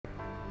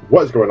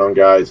What is going on,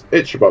 guys?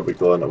 It's your boy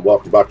BigDyllan and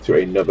welcome back to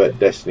another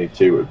Destiny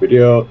 2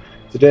 video.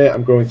 Today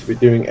I'm going to be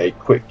doing a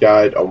quick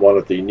guide on one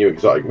of the new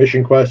exotic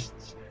mission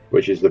quests,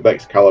 which is the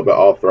VEXCALIBUR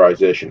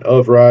authorization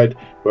override,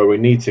 where we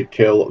need to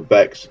kill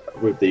Vex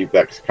with the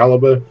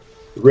VEXCALIBUR.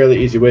 The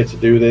really easy way to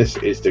do this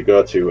is to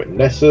go to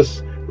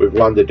Nessus. We've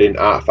landed in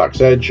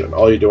Artifact's Edge, and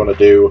all you do want to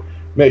do,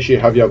 make sure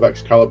you have your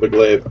VEXCALIBUR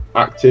glaive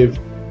active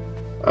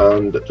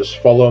and just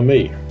follow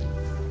me.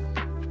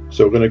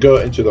 So we're going to go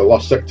into the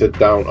lost sector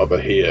down over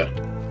here,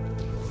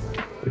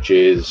 which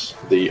is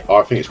the,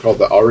 I think it's called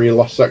the Ori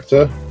lost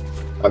sector,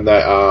 and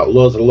there are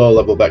loads of low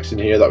level Vex in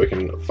here that we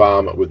can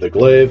farm with the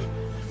glaive.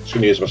 Just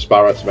going to use my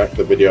Sparrow to make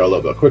the video a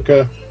little bit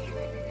quicker.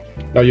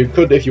 Now you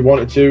could, if you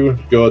wanted to,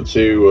 go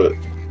to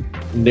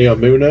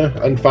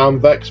Neomuna and farm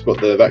Vex, but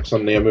the Vex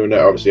on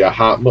Neomuna obviously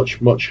are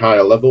much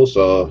higher level,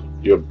 so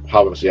you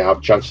obviously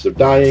have chances of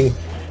dying.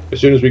 As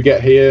soon as we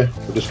get here,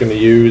 we're just going to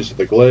use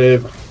the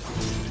glaive,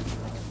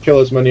 kill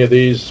as many of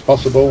these as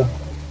possible.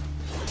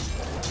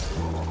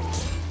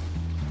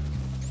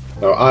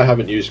 Now, I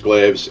haven't used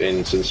glaives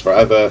since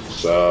forever,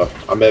 so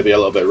I may be a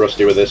little bit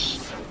rusty with this.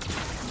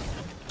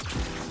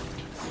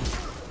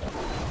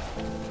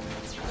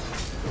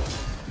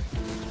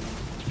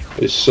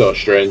 It's so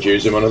strange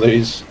using one of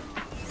these.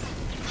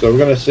 So we're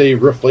going to see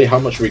roughly how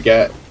much we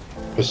get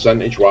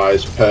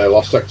percentage-wise per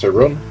lost sector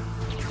run.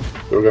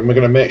 We're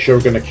going to make sure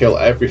we're going to kill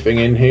everything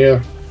in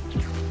here.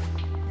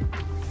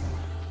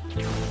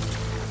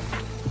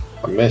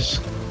 I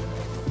missed.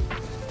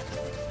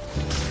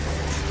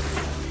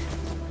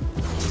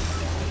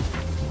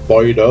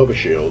 Void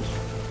Overshield.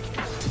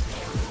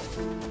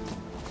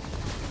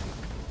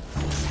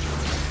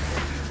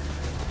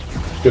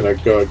 Just gonna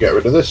go get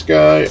rid of this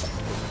guy.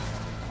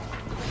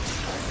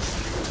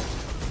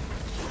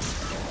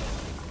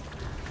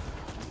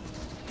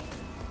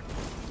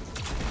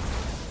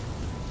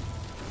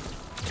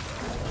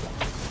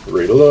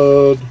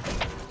 Reload.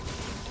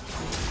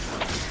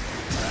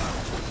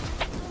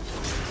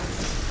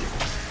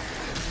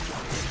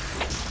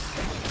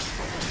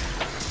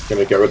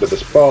 Gonna get rid of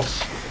this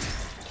boss.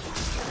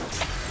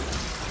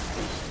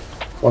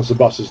 Once the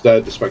boss is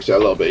dead, this makes it a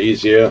little bit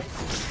easier.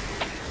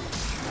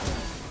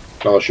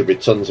 Now there should be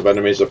tons of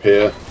enemies up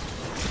here.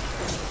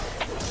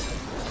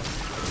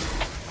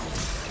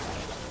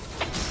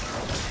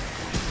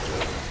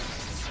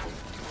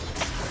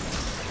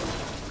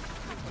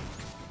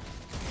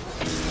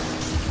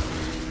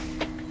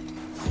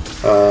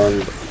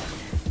 And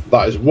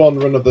that is one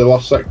run of the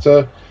lost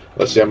sector.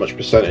 Let's see how much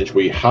percentage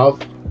we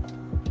have.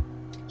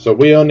 So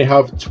we only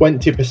have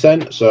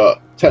 20%, so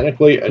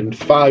technically in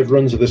 5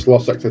 runs of this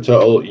lost sector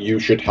total, you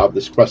should have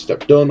this quest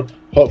step done.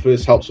 Hopefully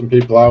this helps some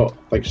people out.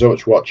 Thank you so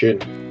much for watching.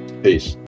 Peace.